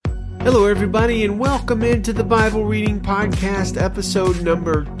Hello, everybody, and welcome into the Bible Reading Podcast, episode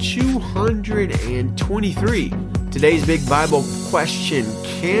number 223. Today's big Bible question,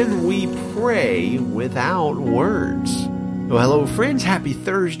 can we pray without words? Well, hello, friends. Happy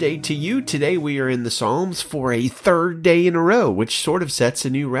Thursday to you. Today we are in the Psalms for a third day in a row, which sort of sets a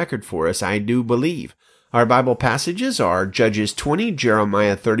new record for us, I do believe. Our Bible passages are Judges 20,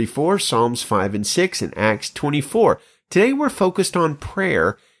 Jeremiah 34, Psalms 5 and 6, and Acts 24. Today we're focused on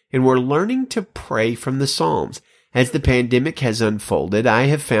prayer, and we're learning to pray from the Psalms. As the pandemic has unfolded, I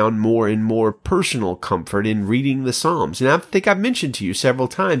have found more and more personal comfort in reading the Psalms. And I think I've mentioned to you several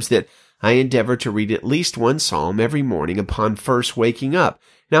times that I endeavor to read at least one Psalm every morning upon first waking up.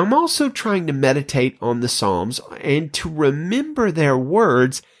 Now, I'm also trying to meditate on the Psalms and to remember their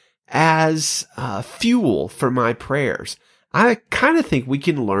words as fuel for my prayers. I kind of think we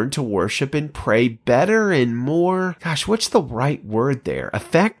can learn to worship and pray better and more, what's the right word there?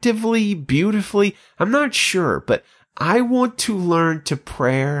 Effectively, beautifully? I'm not sure, but I want to learn to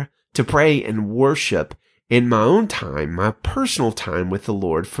pray and worship in my own time, my personal time with the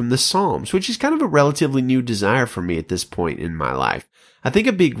Lord from the Psalms, which is kind of a relatively new desire for me at this point in my life. I think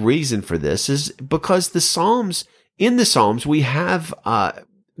a big reason for this is because in the Psalms, we have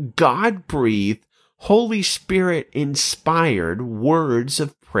God-breathed, Holy Spirit inspired words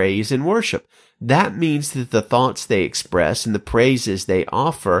of praise and worship. That means that the thoughts they express and the praises they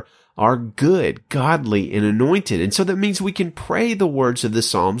offer are good, godly, and anointed. And so that means we can pray the words of the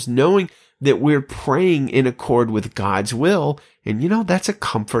Psalms knowing that we're praying in accord with God's will. And that's a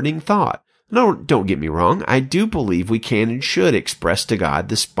comforting thought. No, don't get me wrong. I do believe we can and should express to God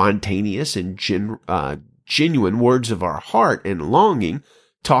the spontaneous and genuine words of our heart and longing,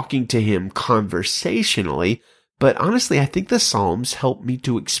 talking to Him conversationally, but honestly, I think the Psalms help me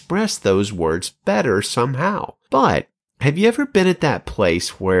to express those words better somehow. But have you ever been at that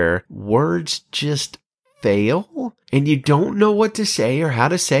place where words just fail and you don't know what to say or how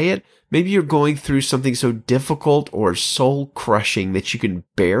to say it? Maybe you're going through something so difficult or soul-crushing that you can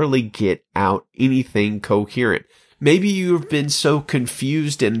barely get out anything coherent. Maybe you've been so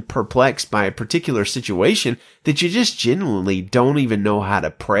confused and perplexed by a particular situation that you just genuinely don't even know how to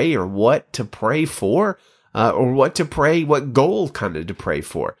pray or what to pray for, or what goal kind of to pray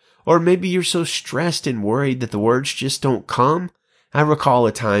for. Or maybe you're so stressed and worried that the words just don't come. I recall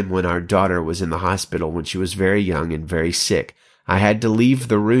a time when our daughter was in the hospital when she was very young and very sick. I had to leave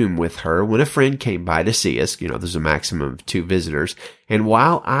the room with her when a friend came by to see us. There's a maximum of 2 visitors. And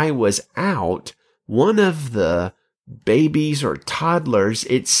while I was out, one of the babies or toddlers,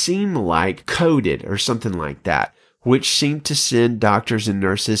 it seemed like coded or something like that, which seemed to send doctors and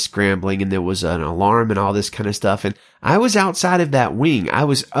nurses scrambling, and there was an alarm and all this kind of stuff. And I was outside of that wing. I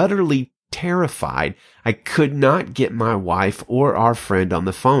was utterly terrified. I could not get my wife or our friend on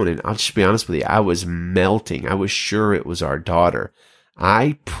the phone. And I'll just be honest with you, I was melting. I was sure it was our daughter.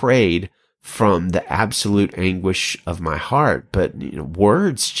 I prayed from the absolute anguish of my heart, but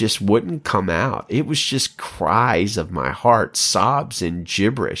words just wouldn't come out. It was just cries of my heart, sobs and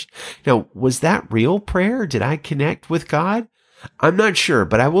gibberish. Now, was that real prayer? Did I connect with God? I'm not sure,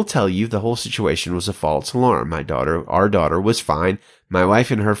 but I will tell you the whole situation was a false alarm. Our daughter was fine. My wife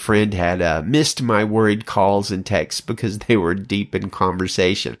and her friend had missed my worried calls and texts because they were deep in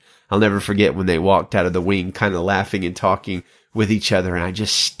conversation. I'll never forget when they walked out of the wing kind of laughing and talking with each other, and I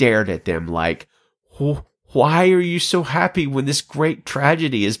just stared at them like, why are you so happy when this great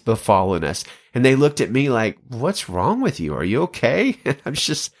tragedy has befallen us? And they looked at me like, what's wrong with you? Are you okay? And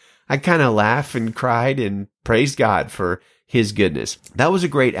I kind of laughed and cried and praised God for His goodness. That was a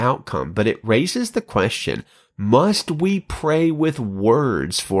great outcome, but it raises the question, must we pray with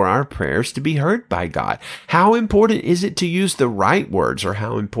words for our prayers to be heard by God? How important is it to use the right words, or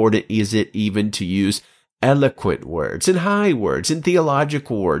how important is it even to use eloquent words and high words and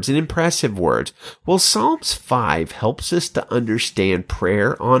theological words and impressive words? Well, Psalms 5 helps us to understand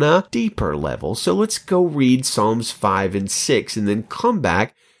prayer on a deeper level. So let's go read Psalms 5 and 6 and then come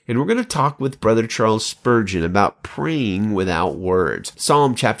back, and we're going to talk with Brother Charles Spurgeon about praying without words.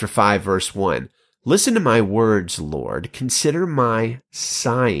 Psalm chapter 5 verse 1. Listen to my words, Lord. Consider my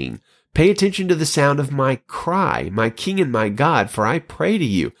sighing. Pay attention to the sound of my cry, my King and my God, for I pray to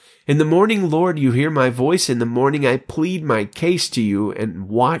you. In the morning, Lord, you hear my voice. In the morning, I plead my case to you and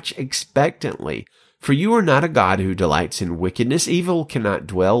watch expectantly. For you are not a God who delights in wickedness. Evil cannot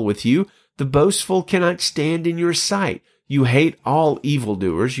dwell with you. The boastful cannot stand in your sight. You hate all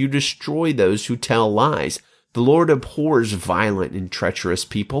evildoers. You destroy those who tell lies. The Lord abhors violent and treacherous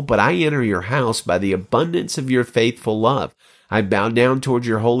people, but I enter your house by the abundance of your faithful love. I bow down toward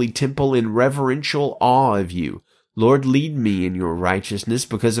your holy temple in reverential awe of you. Lord, lead me in your righteousness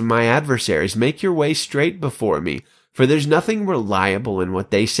because of my adversaries. Make your way straight before me. For there's nothing reliable in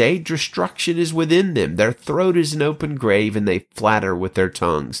what they say. Destruction is within them. Their throat is an open grave, and they flatter with their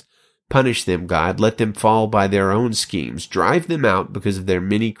tongues. Punish them, God. Let them fall by their own schemes. Drive them out because of their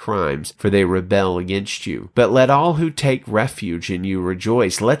many crimes, for they rebel against you. But let all who take refuge in you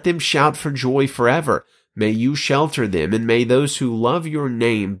rejoice. Let them shout for joy forever. May you shelter them, and may those who love your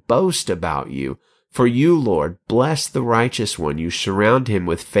name boast about you. For you, Lord, bless the righteous one. You surround him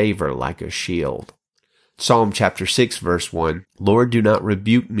with favor like a shield. Psalm chapter 6, verse 1. Lord, do not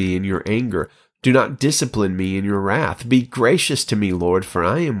rebuke me in your anger. Do not discipline me in your wrath. Be gracious to me, Lord, for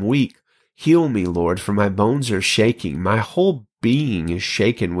I am weak. Heal me, Lord, for my bones are shaking. My whole being is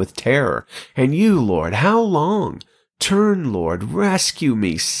shaken with terror. And you, Lord, how long? Turn, Lord, rescue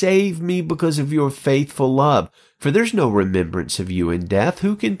me. Save me because of your faithful love. For there's no remembrance of you in death.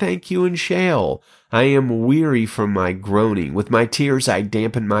 Who can thank you in Sheol? I am weary from my groaning. With my tears I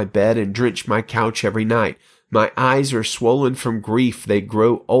dampen my bed and drench my couch every night. My eyes are swollen from grief. They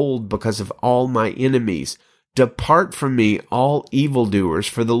grow old because of all my enemies. Depart from me, all evildoers,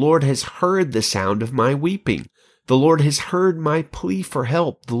 for the Lord has heard the sound of my weeping. The Lord has heard my plea for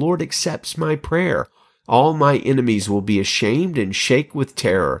help. The Lord accepts my prayer. All my enemies will be ashamed and shake with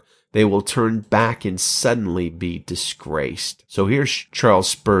terror. They will turn back and suddenly be disgraced. So here's Charles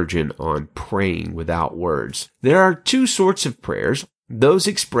Spurgeon on praying without words. There are two sorts of prayers, those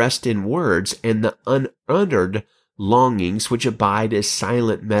expressed in words and the unuttered longings which abide as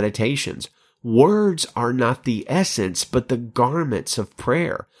silent meditations. Words are not the essence, but the garments of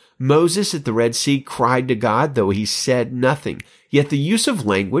prayer. Moses at the Red Sea cried to God, though he said nothing. Yet the use of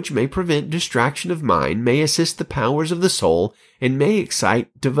language may prevent distraction of mind, may assist the powers of the soul, and may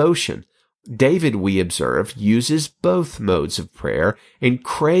excite devotion. David, we observe, uses both modes of prayer and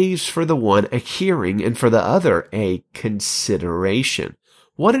craves for the one a hearing and for the other a consideration.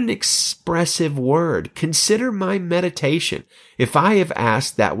 What an expressive word. Consider my meditation. If I have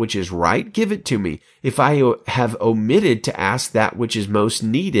asked that which is right, give it to me. If I have omitted to ask that which is most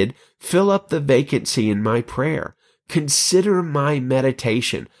needed, fill up the vacancy in my prayer. Consider my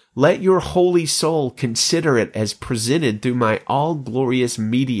meditation. Let your holy soul consider it as presented through my all-glorious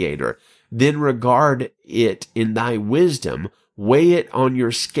mediator. Then regard it in thy wisdom, weigh it on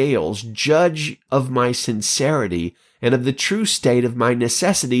your scales, judge of my sincerity, and of the true state of my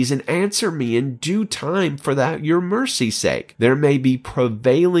necessities, and answer me in due time for that your mercy's sake. There may be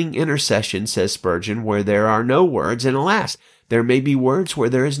prevailing intercession, says Spurgeon, where there are no words, and alas, there may be words where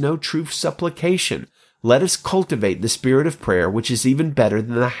there is no true supplication. Let us cultivate the spirit of prayer, which is even better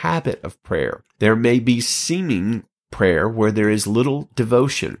than the habit of prayer. There may be seeming prayer where there is little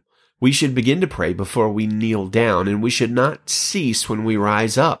devotion. We should begin to pray before we kneel down, and we should not cease when we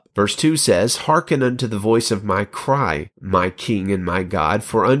rise up. Verse 2 says, Hearken unto the voice of my cry, my King and my God,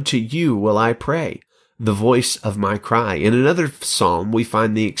 for unto you will I pray. The voice of my cry. In another psalm, we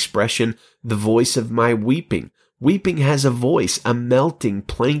find the expression, the voice of my weeping. Weeping has a voice, a melting,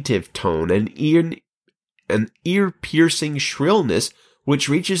 plaintive tone, an ear-piercing shrillness, which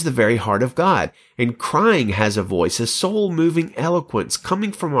reaches the very heart of God. And crying has a voice, a soul-moving eloquence.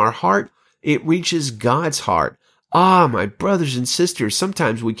 Coming from our heart, it reaches God's heart. Ah, my brothers and sisters,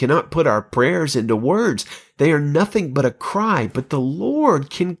 sometimes we cannot put our prayers into words. They are nothing but a cry, but the Lord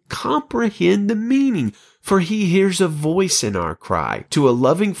can comprehend the meaning, for he hears a voice in our cry. To a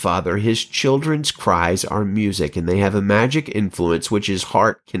loving Father, his children's cries are music, and they have a magic influence which his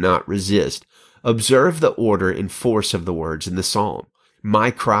heart cannot resist. Observe the order and force of the words in the psalm.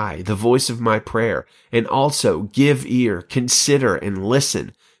 My cry, the voice of my prayer, and also give ear, consider, and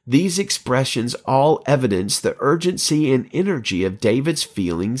listen. These expressions all evidence the urgency and energy of David's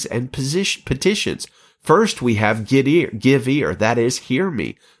feelings and petitions. First, we have give ear, that is, hear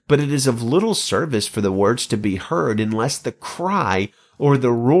me. But it is of little service for the words to be heard unless the cry or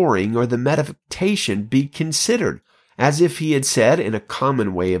the roaring or the meditation be considered. As if he had said in a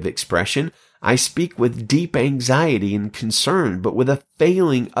common way of expression, I speak with deep anxiety and concern, but with a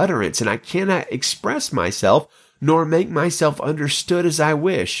failing utterance, and I cannot express myself, nor make myself understood as I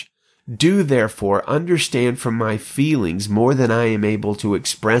wish. Do therefore understand from my feelings more than I am able to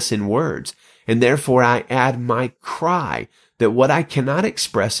express in words, and therefore I add my cry, that what I cannot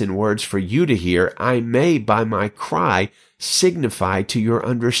express in words for you to hear, I may by my cry signify to your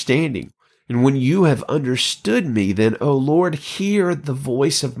understanding. And when you have understood me, then, O Lord, hear the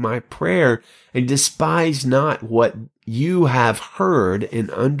voice of my prayer, and despise not what you have heard and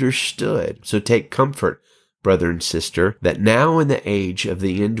understood. So take comfort, brother and sister, that now in the age of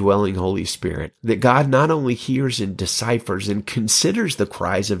the indwelling Holy Spirit, that God not only hears and deciphers and considers the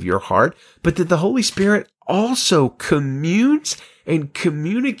cries of your heart, but that the Holy Spirit also communes and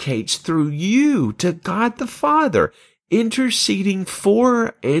communicates through you to God the Father, interceding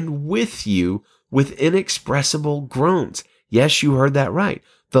for and with you with inexpressible groans. Yes, you heard that right.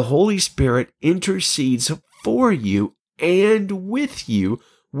 The Holy Spirit intercedes for you and with you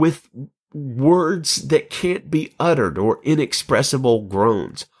with words that can't be uttered or inexpressible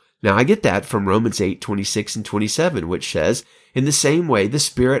groans. Now, I get that from Romans 8:26 and 27, which says, in the same way, the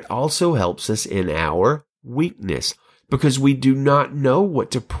Spirit also helps us in our weakness, because we do not know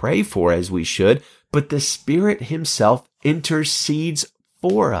what to pray for as we should, but the Spirit himself intercedes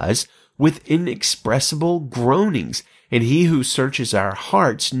for us with inexpressible groanings. And he who searches our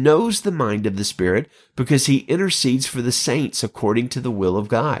hearts knows the mind of the Spirit, because he intercedes for the saints according to the will of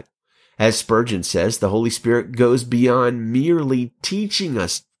God. As Spurgeon says, the Holy Spirit goes beyond merely teaching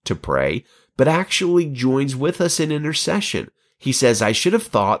us to pray, but actually joins with us in intercession. He says, I should have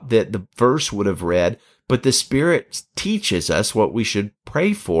thought that the verse would have read, but the Spirit teaches us what we should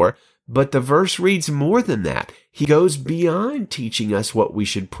pray for. But the verse reads more than that. He goes beyond teaching us what we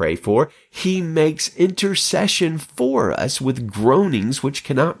should pray for. He makes intercession for us with groanings which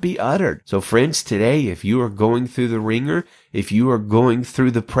cannot be uttered. So friends, today, if you are going through the ringer, if you are going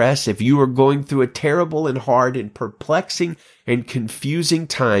through the press, if you are going through a terrible and hard and perplexing and confusing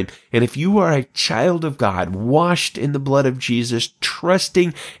time, and if you are a child of God, washed in the blood of Jesus,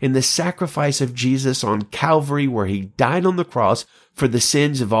 trusting in the sacrifice of Jesus on Calvary where he died on the cross for the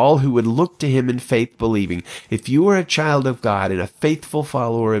sins of all who would look to him in faith believing, if you are a child of God and a faithful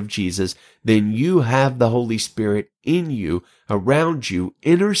follower of Jesus, then you have the Holy Spirit in you, around you,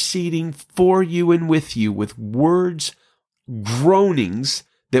 interceding for you and with you with words, groanings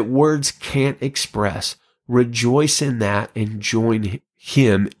that words can't express. Rejoice in that and join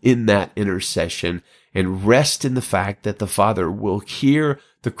him in that intercession, and rest in the fact that the Father will hear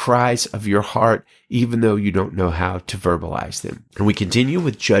the cries of your heart, even though you don't know how to verbalize them. And we continue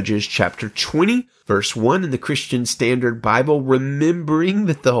with Judges chapter 20, verse 1 in the Christian Standard Bible, remembering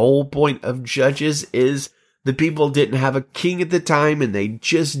that the whole point of Judges is the people didn't have a king at the time, and they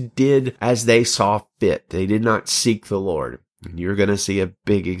just did as they saw fit. They did not seek the Lord. And you're going to see a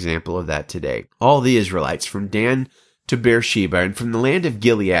big example of that today. All the Israelites from Dan to Beersheba and from the land of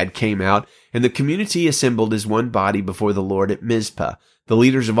Gilead came out, and the community assembled as one body before the Lord at Mizpah. The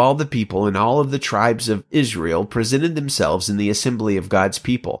leaders of all the people and all of the tribes of Israel presented themselves in the assembly of God's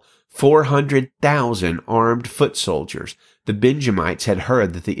people, 400,000 armed foot soldiers. The Benjamites had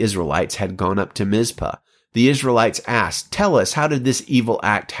heard that the Israelites had gone up to Mizpah. The Israelites asked, "Tell us, how did this evil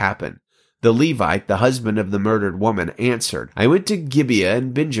act happen?" The Levite, the husband of the murdered woman, answered, "I went to Gibeah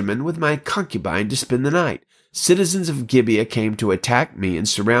in Benjamin with my concubine to spend the night. Citizens of Gibeah came to attack me and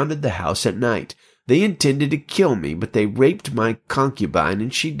surrounded the house at night. They intended to kill me, but they raped my concubine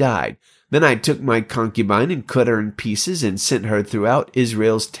and she died. Then I took my concubine and cut her in pieces and sent her throughout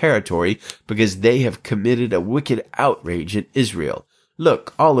Israel's territory, because they have committed a wicked outrage in Israel.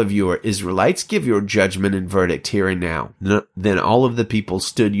 Look, all of you are Israelites, give your judgment and verdict here and now." Then all of the people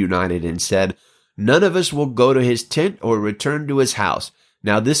stood united and said, "None of us will go to his tent or return to his house.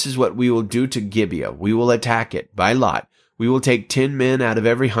 Now this is what we will do to Gibeah. We will attack it by lot. We will take 10 men out of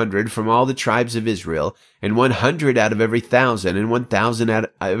every 100 from all the tribes of Israel, and 100 out of every 1,000, and 1,000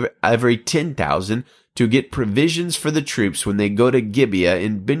 out of every 10,000, to get provisions for the troops when they go to Gibeah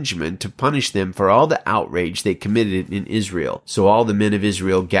in Benjamin, to punish them for all the outrage they committed in Israel." So all the men of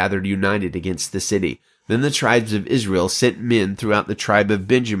Israel gathered united against the city. Then the tribes of Israel sent men throughout the tribe of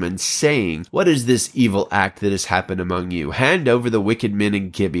Benjamin, saying, "What is this evil act that has happened among you? Hand over the wicked men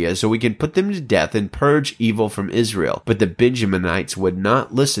in Gibeah, so we can put them to death and purge evil from Israel." But the Benjaminites would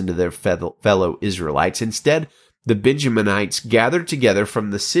not listen to their fellow Israelites. Instead, the Benjaminites gathered together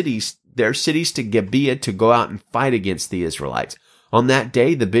from their cities to Gibeah to go out and fight against the Israelites. On that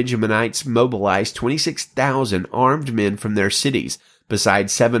day, the Benjaminites mobilized 26,000 armed men from their cities,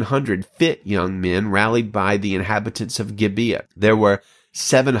 besides 700 fit young men rallied by the inhabitants of Gibeah. There were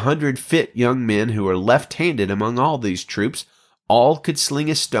 700 fit young men who were left-handed among all these troops. All could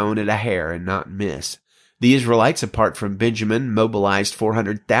sling a stone at a hair and not miss. The Israelites, apart from Benjamin, mobilized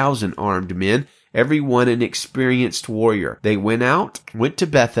 400,000 armed men, every one an experienced warrior. They went to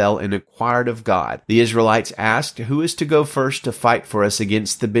Bethel and inquired of God. The Israelites asked, "Who is to go first to fight for us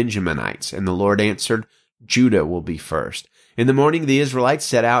against the Benjaminites?" And the Lord answered, "Judah will be first." In the morning, the Israelites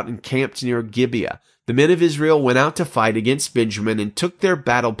set out and camped near Gibeah. The men of Israel went out to fight against Benjamin and took their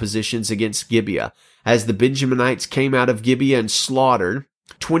battle positions against Gibeah. As the Benjaminites came out of Gibeah and slaughtered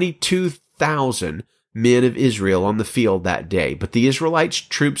 22,000 men of Israel on the field that day. But the Israelites'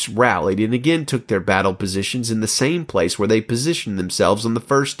 troops rallied and again took their battle positions in the same place where they positioned themselves on the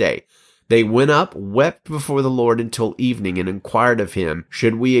first day. They went up, wept before the Lord until evening, and inquired of him,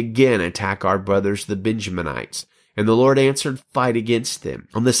 should we again attack our brothers the Benjaminites? And the Lord answered, fight against them.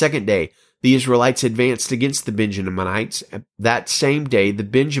 On the second day, the Israelites advanced against the Benjaminites. That same day, the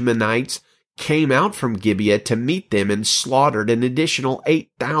Benjaminites came out from Gibeah to meet them and slaughtered an additional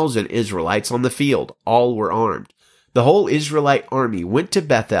 8,000 Israelites on the field. All were armed. The whole Israelite army went to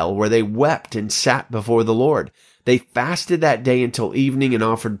Bethel, where they wept and sat before the Lord. They fasted that day until evening and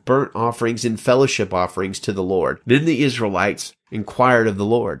offered burnt offerings and fellowship offerings to the Lord. Then the Israelites inquired of the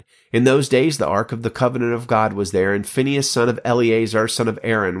Lord. In those days the ark of the covenant of God was there, and Phinehas son of Eleazar son of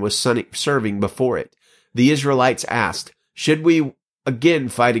Aaron was serving before it. The Israelites asked, should we again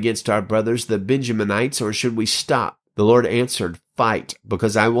fight against our brothers the Benjaminites, or should we stop? The Lord answered, fight,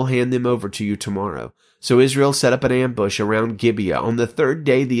 because I will hand them over to you tomorrow. So Israel set up an ambush around Gibeah. On the third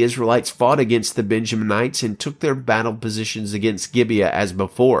day, the Israelites fought against the Benjaminites and took their battle positions against Gibeah as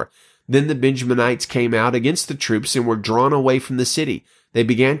before. Then the Benjaminites came out against the troops and were drawn away from the city. They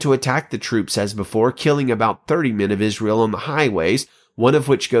began to attack the troops as before, killing about 30 men of Israel on the highways, one of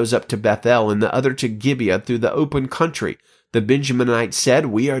which goes up to Bethel and the other to Gibeah through the open country. The Benjaminites said,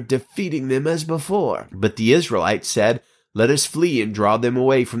 we are defeating them as before. But the Israelites said, let us flee and draw them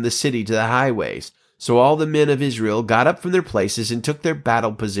away from the city to the highways. So all the men of Israel got up from their places and took their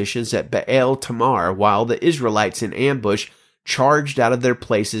battle positions at Baal Tamar, while the Israelites in ambush charged out of their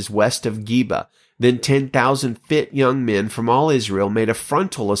places west of Geba. Then 10,000 fit young men from all Israel made a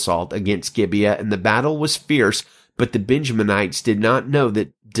frontal assault against Gibeah, and the battle was fierce, but the Benjaminites did not know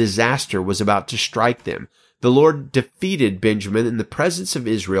that disaster was about to strike them. The Lord defeated Benjamin in the presence of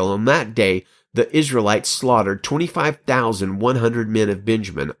Israel. On that day, the Israelites slaughtered 25,100 men of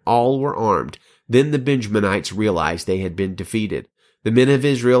Benjamin. All were armed. Then the Benjaminites realized they had been defeated. The men of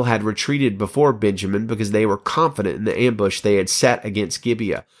Israel had retreated before Benjamin because they were confident in the ambush they had set against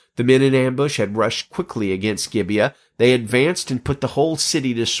Gibeah. The men in ambush had rushed quickly against Gibeah. They advanced and put the whole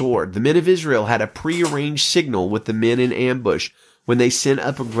city to sword. The men of Israel had a prearranged signal with the men in ambush. When they sent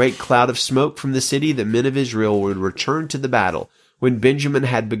up a great cloud of smoke from the city, the men of Israel would return to the battle. When Benjamin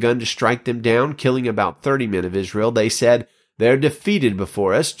had begun to strike them down, killing about 30 men of Israel, they said, they're defeated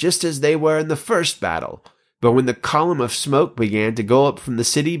before us, just as they were in the first battle. But when the column of smoke began to go up from the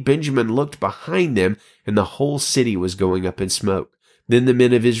city, Benjamin looked behind them, and the whole city was going up in smoke. Then the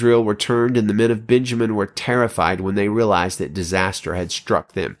men of Israel returned, and the men of Benjamin were terrified when they realized that disaster had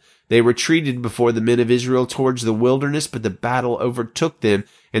struck them. They retreated before the men of Israel towards the wilderness, but the battle overtook them,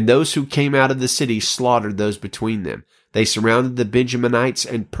 and those who came out of the city slaughtered those between them. They surrounded the Benjaminites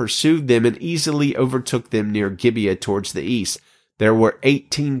and pursued them and easily overtook them near Gibeah towards the east. There were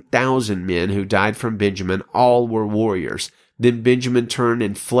 18,000 men who died from Benjamin. All were warriors. Then Benjamin turned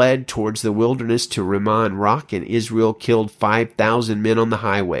and fled towards the wilderness to Rimmon Rock, and Israel killed 5,000 men on the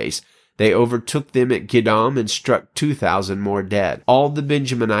highways. They overtook them at Gidom and struck 2,000 more dead. All the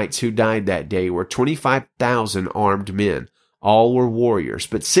Benjaminites who died that day were 25,000 armed men. All were warriors,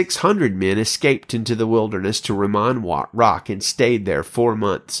 but 600 men escaped into the wilderness to Rimmon Rock and stayed there 4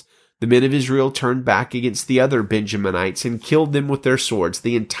 months. The men of Israel turned back against the other Benjaminites and killed them with their swords,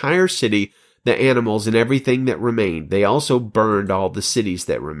 the entire city, the animals, and everything that remained. They also burned all the cities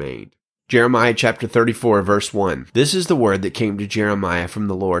that remained. Jeremiah chapter 34, verse 1. This is the word that came to Jeremiah from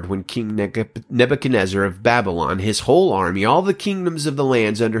the Lord when King Nebuchadnezzar of Babylon, his whole army, all the kingdoms of the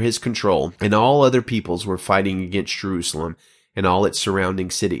lands under his control, and all other peoples were fighting against Jerusalem and all its surrounding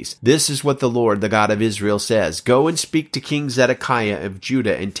cities. This is what the Lord, the God of Israel, says. Go and speak to King Zedekiah of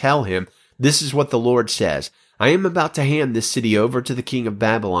Judah and tell him, this is what the Lord says. I am about to hand this city over to the king of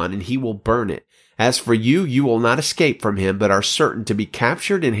Babylon, and he will burn it. As for you, you will not escape from him, but are certain to be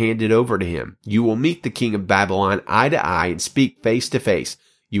captured and handed over to him. You will meet the king of Babylon eye to eye and speak face to face.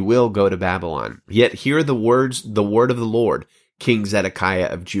 You will go to Babylon. Yet hear the word of the Lord, King Zedekiah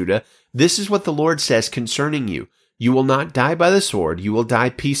of Judah. This is what the Lord says concerning you. You will not die by the sword. You will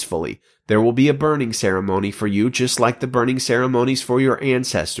die peacefully. There will be a burning ceremony for you, just like the burning ceremonies for your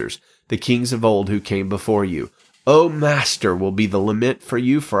ancestors, the kings of old who came before you. O Master will be the lament for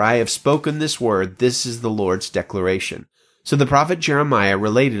you, for I have spoken this word. This is the Lord's declaration. So the prophet Jeremiah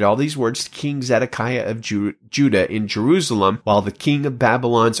related all these words to King Zedekiah of Judah in Jerusalem, while the king of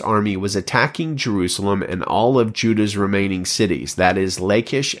Babylon's army was attacking Jerusalem and all of Judah's remaining cities, that is,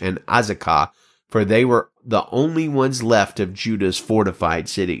 Lachish and Azekah, for they were the only ones left of Judah's fortified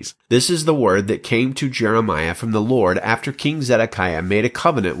cities. This is the word that came to Jeremiah from the Lord after King Zedekiah made a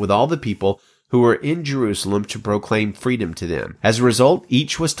covenant with all the people who were in Jerusalem to proclaim freedom to them. As a result,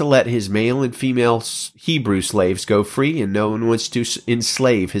 each was to let his male and female Hebrew slaves go free, and no one was to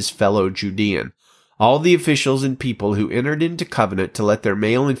enslave his fellow Judean. All the officials and people who entered into covenant to let their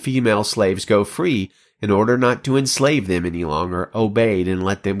male and female slaves go free in order not to enslave them any longer, obeyed and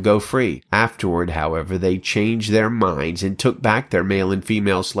let them go free. Afterward, however, they changed their minds and took back their male and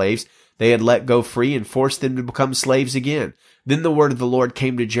female slaves they had let go free and forced them to become slaves again. Then the word of the Lord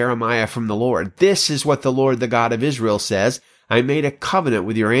came to Jeremiah from the Lord. This is what the Lord, the God of Israel, says. I made a covenant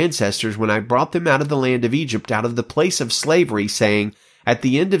with your ancestors when I brought them out of the land of Egypt, out of the place of slavery, saying, at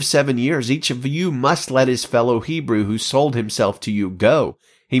the end of 7 years, each of you must let his fellow Hebrew who sold himself to you go.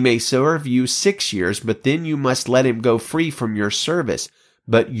 He may serve you 6 years, but then you must let him go free from your service.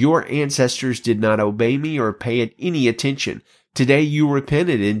 But your ancestors did not obey me or pay it any attention. Today you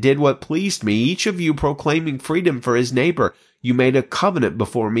repented and did what pleased me, each of you proclaiming freedom for his neighbor. You made a covenant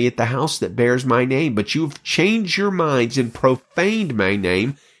before me at the house that bears my name, but you have changed your minds and profaned my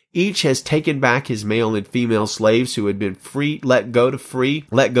name. Each has taken back his male and female slaves who had been let go free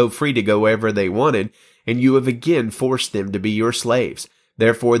to go wherever they wanted, and you have again forced them to be your slaves.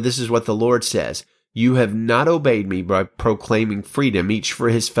 Therefore, this is what the Lord says. You have not obeyed me by proclaiming freedom, each for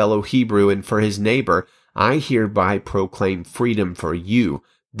his fellow Hebrew and for his neighbor. I hereby proclaim freedom for you.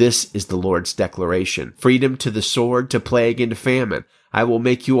 This is the Lord's declaration. Freedom to the sword, to plague, and to famine. I will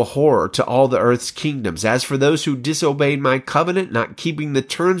make you a horror to all the earth's kingdoms. As for those who disobeyed my covenant, not keeping the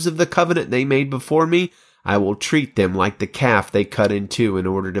terms of the covenant they made before me, I will treat them like the calf they cut in two in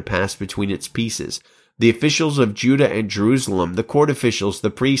order to pass between its pieces. The officials of Judah and Jerusalem, the court officials, the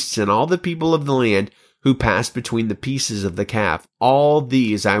priests, and all the people of the land who passed between the pieces of the calf, all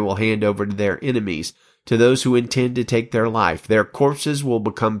these I will hand over to their enemies, to those who intend to take their life. Their corpses will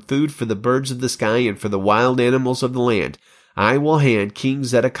become food for the birds of the sky and for the wild animals of the land. I will hand King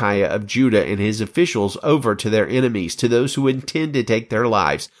Zedekiah of Judah and his officials over to their enemies, to those who intend to take their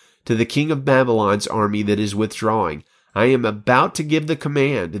lives, to the king of Babylon's army that is withdrawing. I am about to give the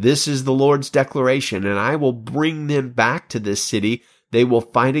command. This is the Lord's declaration, and I will bring them back to this city. They will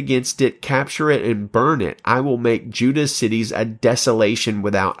fight against it, capture it, and burn it. I will make Judah's cities a desolation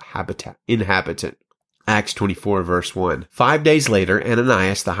without inhabitant. Acts 24, verse 1. 5 days later,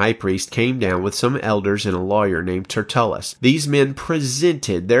 Ananias the high priest came down with some elders and a lawyer named Tertullus. These men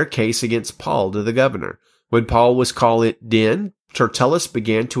presented their case against Paul to the governor. When Paul was called in, Tertullus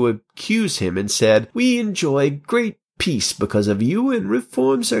began to accuse him and said, "We enjoy great peace because of you, and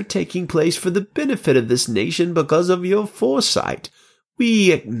reforms are taking place for the benefit of this nation because of your foresight.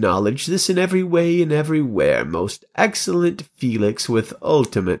 We acknowledge this in every way and everywhere, most excellent Felix, with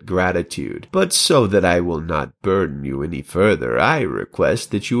ultimate gratitude. But so that I will not burden you any further, I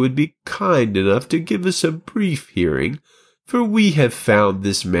request that you would be kind enough to give us a brief hearing, for we have found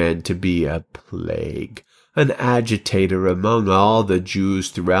this man to be a plague, an agitator among all the Jews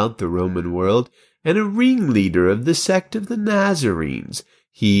throughout the Roman world, and a ringleader of the sect of the Nazarenes.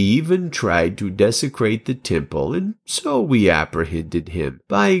 He even tried to desecrate the temple, and so we apprehended him.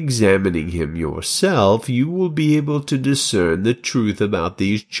 By examining him yourself, you will be able to discern the truth about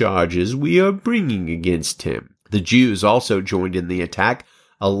these charges we are bringing against him." The Jews also joined in the attack,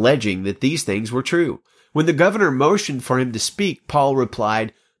 alleging that these things were true. When the governor motioned for him to speak, Paul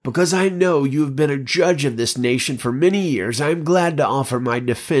replied, "Because I know you have been a judge of this nation for many years, I am glad to offer my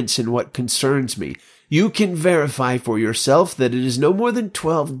defense in what concerns me. You can verify for yourself that it is no more than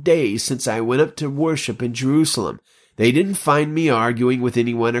 12 days since I went up to worship in Jerusalem. They didn't find me arguing with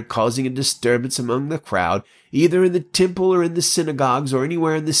anyone or causing a disturbance among the crowd, either in the temple or in the synagogues or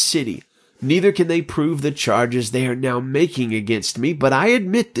anywhere in the city. Neither can they prove the charges they are now making against me, but I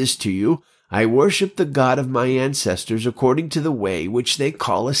admit this to you. I worship the God of my ancestors according to the way which they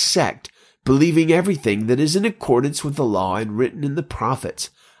call a sect, believing everything that is in accordance with the law and written in the prophets.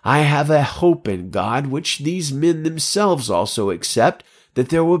 I have a hope in God, which these men themselves also accept, that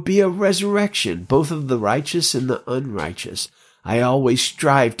there will be a resurrection, both of the righteous and the unrighteous. I always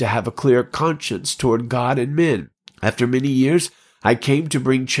strive to have a clear conscience toward God and men. After many years, I came to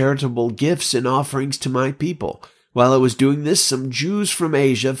bring charitable gifts and offerings to my people. While I was doing this, some Jews from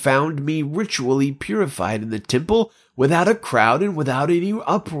Asia found me ritually purified in the temple, without a crowd and without any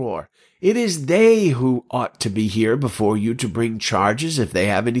uproar. It is they who ought to be here before you to bring charges if they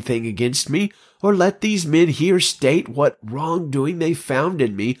have anything against me, or let these men here state what wrongdoing they found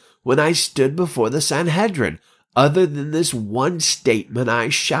in me when I stood before the Sanhedrin. Other than this one statement I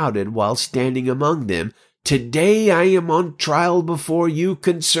shouted while standing among them, 'Today I am on trial before you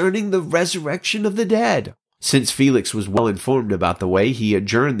concerning the resurrection of the dead.'" Since Felix was well informed about the way, he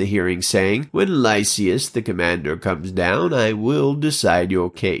adjourned the hearing, saying, "When Lysias, the commander, comes down, I will decide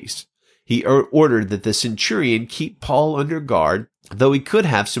your case." He ordered that the centurion keep Paul under guard, though he could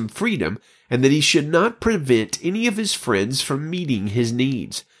have some freedom, and that he should not prevent any of his friends from meeting his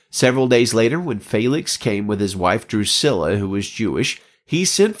needs. Several days later, when Felix came with his wife Drusilla, who was Jewish, he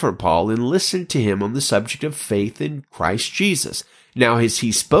sent for Paul and listened to him on the subject of faith in Christ Jesus. Now, as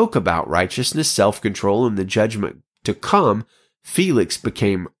he spoke about righteousness, self-control, and the judgment to come, Felix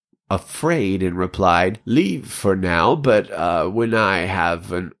became afraid and replied, "Leave for now, but when I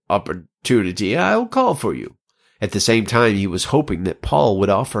have an opportunity, I'll call for you." At the same time, he was hoping that Paul would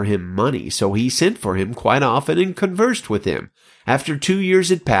offer him money, so he sent for him quite often and conversed with him. After 2 years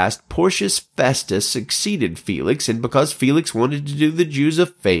had passed, Porcius Festus succeeded Felix, and because Felix wanted to do the Jews a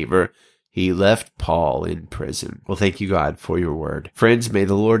favor, he left Paul in prison. Well, thank you, God, for your word. Friends, may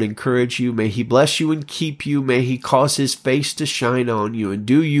the Lord encourage you. May he bless you and keep you. May he cause his face to shine on you and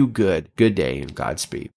do you good. Good day and Godspeed.